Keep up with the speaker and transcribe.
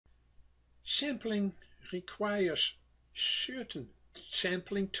Sampling requires certain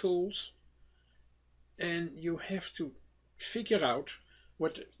sampling tools, and you have to figure out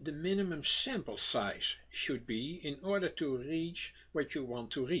what the minimum sample size should be in order to reach what you want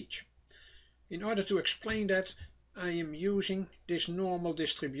to reach. In order to explain that, I am using this normal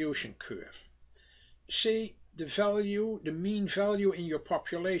distribution curve. Say the mean value in your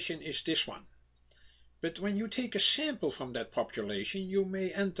population is this one. But when you take a sample from that population, you may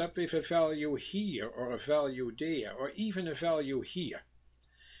end up with a value here, or a value there, or even a value here.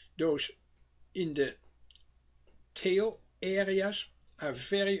 Those in the tail areas are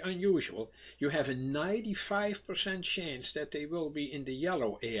very unusual. You have a 95% chance that they will be in the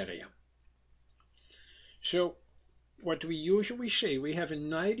yellow area. So what we usually say, we have a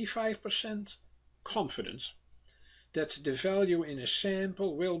 95% confidence that the value in a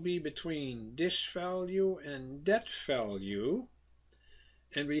sample will be between this value and that value,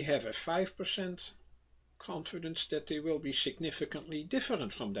 and we have a 5% confidence that they will be significantly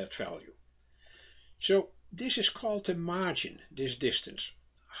different from that value. So this is called the margin, this distance.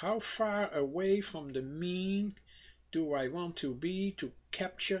 How far away from the mean do I want to be to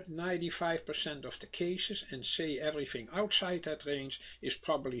capture 95% of the cases and say everything outside that range is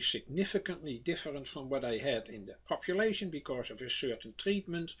probably significantly different from what I had in the population because of a certain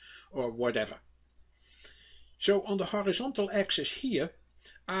treatment or whatever. So on the horizontal axis here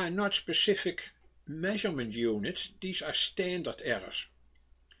are not specific measurement units, these are standard errors.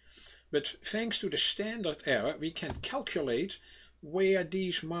 But thanks to the standard error we can calculate where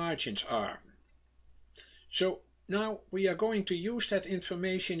these margins are. So now we are going to use that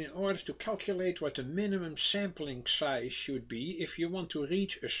information in order to calculate what the minimum sampling size should be if you want to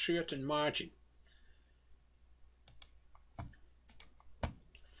reach a certain margin.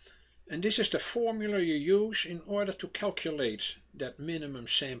 And this is the formula you use in order to calculate that minimum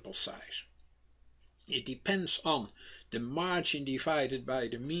sample size. It depends on the margin divided by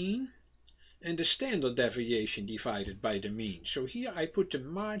the mean and the standard deviation divided by the mean. So here I put the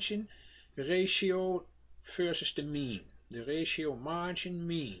margin ratio versus the mean, the ratio margin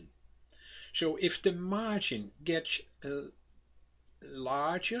mean. So if the margin gets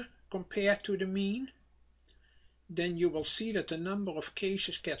larger compared to the mean, then you will see that the number of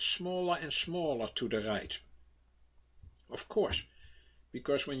cases gets smaller and smaller to the right. Of course,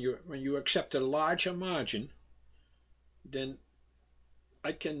 because when you accept a larger margin, then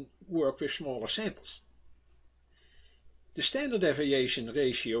I can work with smaller samples. The standard deviation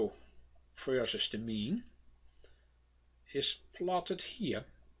ratio versus the mean is plotted here.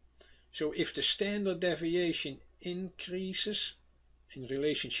 So if the standard deviation increases in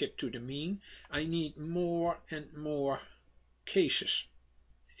relationship to the mean, I need more and more cases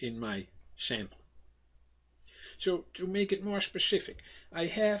in my sample. So to make it more specific, I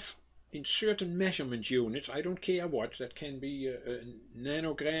have in certain measurement units, I don't care what, that can be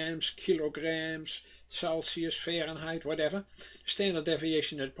nanograms, kilograms, Celsius, Fahrenheit, whatever. Standard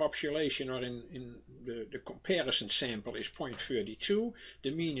deviation in the population or in the comparison sample is 0.32,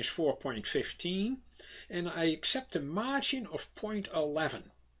 the mean is 4.15, and I accept a margin of 0.11.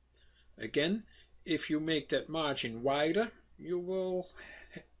 Again, if you make that margin wider, you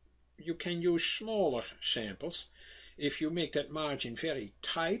can use smaller samples. If you make that margin very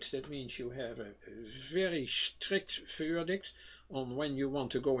tight, that means you have a very strict verdict on when you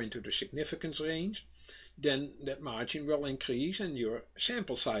want to go into the significance range, then that margin will increase and your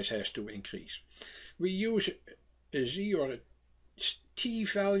sample size has to increase. We use a z or a t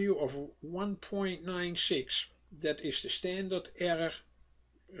value of 1.96. That is the standard error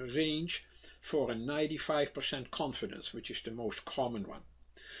range for a 95% confidence, which is the most common one.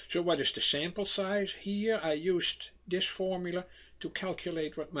 So what is the sample size? Here I used this formula to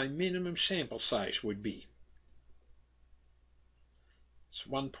calculate what my minimum sample size would be. It's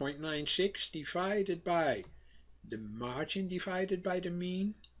 1.96 divided by the margin divided by the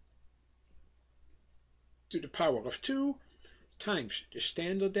mean to the power of 2 times the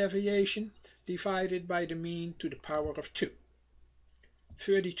standard deviation divided by the mean to the power of 2.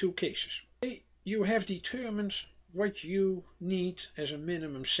 32 cases. You have determined what you need as a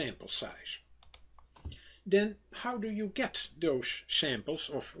minimum sample size. Then how do you get those samples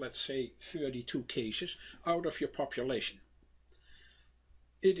of, let's say, 32 cases out of your population?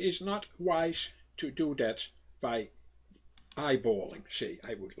 It is not wise to do that by eyeballing. Say,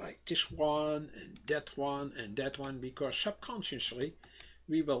 I would like this one and that one and that one, because subconsciously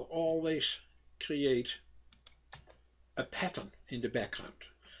we will always create a pattern in the background.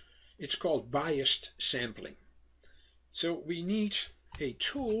 It's called biased sampling. So we need a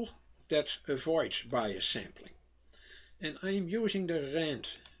tool that avoids bias sampling. And I am using the RAND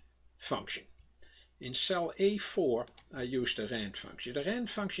function. In cell A4 I use the rand function. The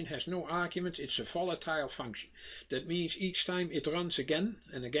rand function has no argument, it's a volatile function. That means each time it runs again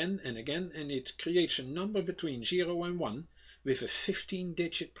and again and again, and it creates a number between 0 and 1 with a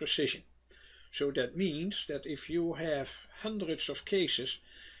 15-digit precision. So that means that if you have hundreds of cases,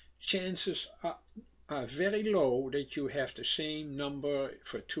 chances are very low that you have the same number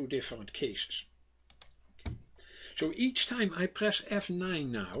for 2 different cases. Okay. So each time I press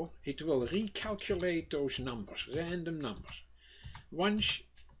F9 now, it will recalculate those numbers, random numbers. Once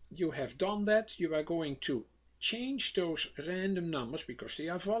you have done that, you are going to change those random numbers, because they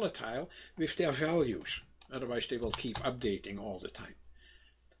are volatile, with their values. Otherwise they will keep updating all the time.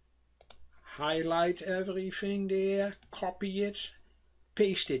 Highlight everything there, copy it,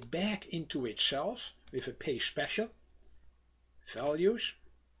 paste it back into itself with a paste special, values,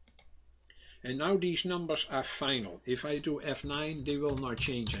 and now these numbers are final. If I do F9, they will not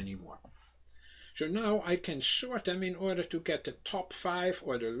change anymore. So now I can sort them in order to get the top 5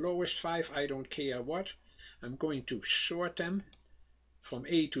 or the lowest 5, I don't care what. I'm going to sort them from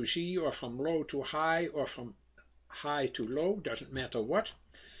A to Z, or from low to high, or from high to low, doesn't matter what.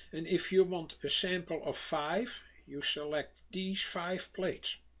 And if you want a sample of 5, you select these 5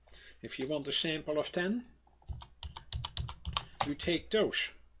 plates. If you want a sample of 10, you take those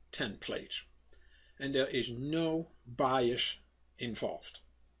 10 plates. And there is no bias involved.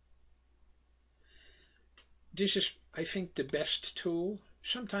 This is, I think, the best tool.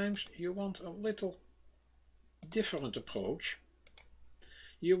 Sometimes you want a little different approach.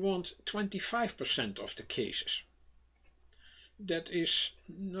 You want 25% of the cases. That is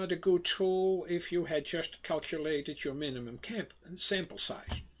not a good tool if you had just calculated your minimum sample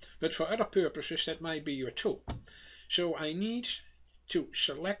size. But for other purposes that might be your tool. So I need to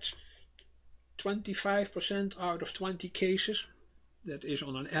select 25% out of 20 cases. That is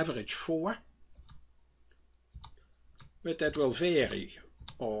on an average 4. But that will vary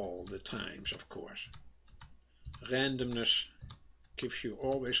all the times, of course. Randomness gives you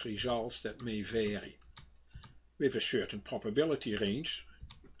always results that may vary, with a certain probability range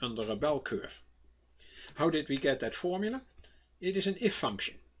under a bell curve. How did we get that formula? It is an if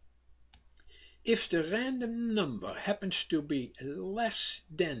function. If the random number happens to be less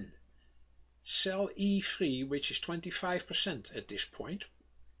than cell E3, which is 25% at this point,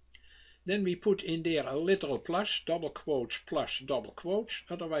 then we put in there a literal plus, double quotes plus double quotes,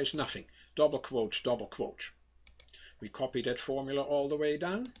 otherwise nothing, double quotes, double quotes. We copy that formula all the way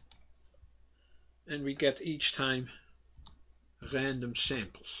down, and we get each time random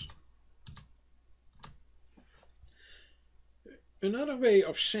samples. Another way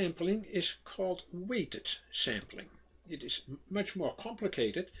of sampling is called weighted sampling. It is much more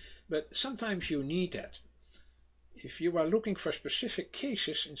complicated, but sometimes you need that. If you are looking for specific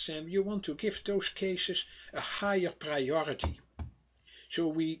cases in SAM, you want to give those cases a higher priority. So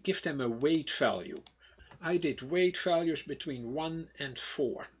we give them a weight value. I did weight values between 1 and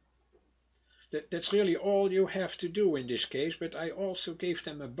 4. That's really all you have to do in this case, but I also gave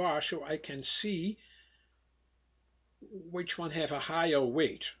them a bar so I can see which one have a higher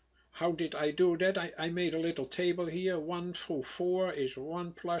weight. How did I do that? I made a little table here. 1 through 4 is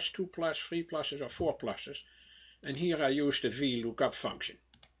 1 plus, 2 plus, 3 pluses, or 4 pluses. And here I use the VLOOKUP function.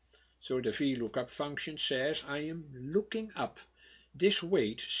 So the VLOOKUP function says I am looking up this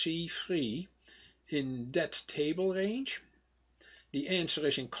weight C3 in that table range. The answer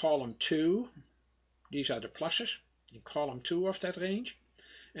is in column 2. These are the pluses in column 2 of that range.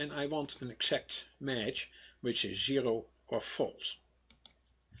 And I want an exact match, which is 0 or false.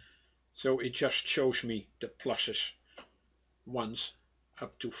 So it just shows me the pluses once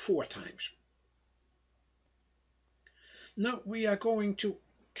up to 4 times. Now we are going to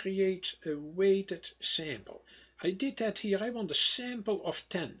create a weighted sample. I did that here. I want a sample of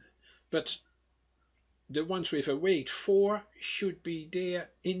 10, but the ones with a weight 4 should be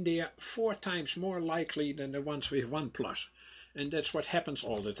in there 4 times more likely than the ones with 1 plus. And that's what happens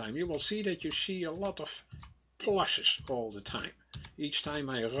all the time. You will see that you see a lot of pluses all the time. Each time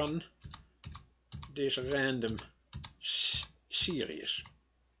I run this random series.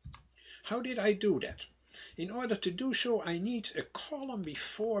 How did I do that? In order to do so, I need a column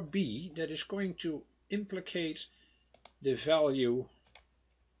before B that is going to implicate the value,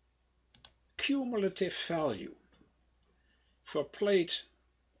 cumulative value. For plate,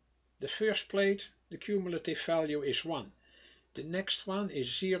 the first plate, the cumulative value is 1. The next one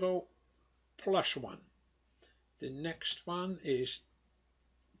is 0 plus 1. The next one is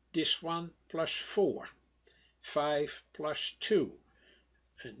this one plus 4. 5 plus 2.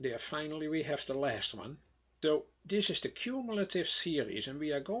 And there finally we have the last one. So this is the cumulative series, and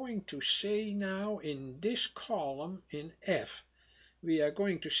we are going to say now in this column in F, we are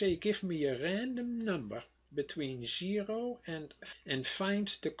going to say give me a random number between 0 and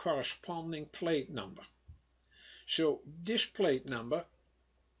find the corresponding plate number. So this plate number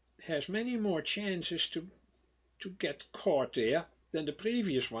has many more chances to get caught there than the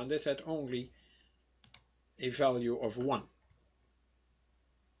previous one that had only a value of 1.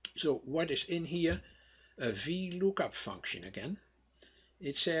 So what is in here? A VLOOKUP function again.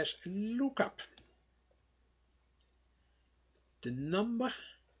 It says lookup the number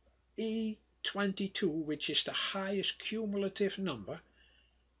A22, which is the highest cumulative number,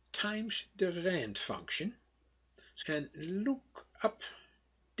 times the rand function, and look up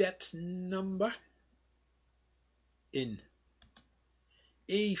that number in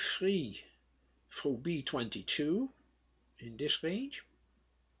A3 through B22 in this range,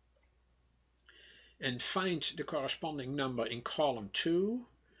 and find the corresponding number in column 2.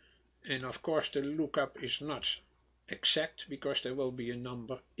 And of course the lookup is not exact because there will be a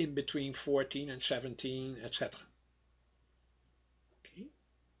number in between 14 and 17, etc. Okay.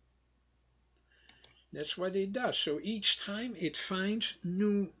 That's what it does. So each time it finds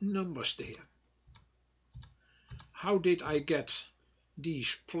new numbers there. How did I get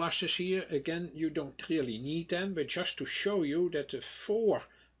these pluses here? Again, you don't really need them, but just to show you that the 4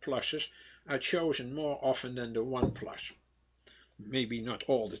 pluses are chosen more often than the 1 plus. Maybe not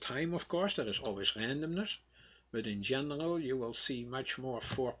all the time, of course, there is always randomness, but in general you will see much more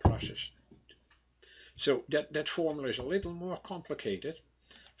 4 pluses. So that formula is a little more complicated.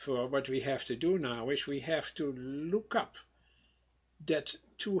 For what we have to do now is we have to look up that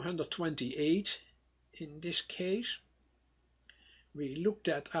 228 in this case. We look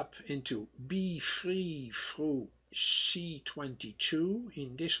that up into B3 through C22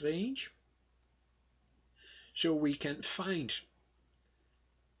 in this range. So we can find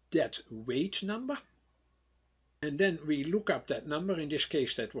that weight number, and then we look up that number. In this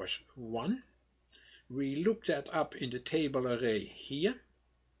case that was 1. We look that up in the table array here,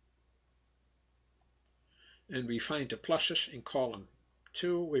 and we find the pluses in column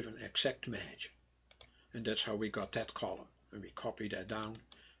 2 with an exact match, and that's how we got that column. And we copy that down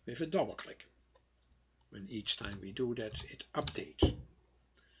with a double click. When each time we do that, it updates.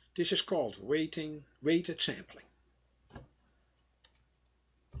 This is called weighted sampling.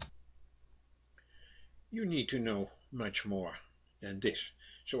 You need to know much more than this.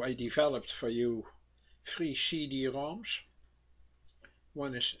 So I developed for you 3 CD-ROMs.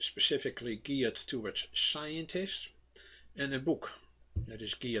 One is specifically geared towards scientists, and a book that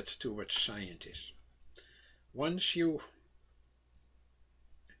is geared towards scientists. Once you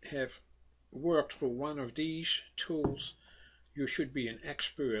have worked through one of these tools, you should be an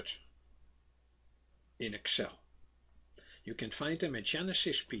expert in Excel. You can find them at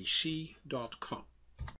genesispc.com.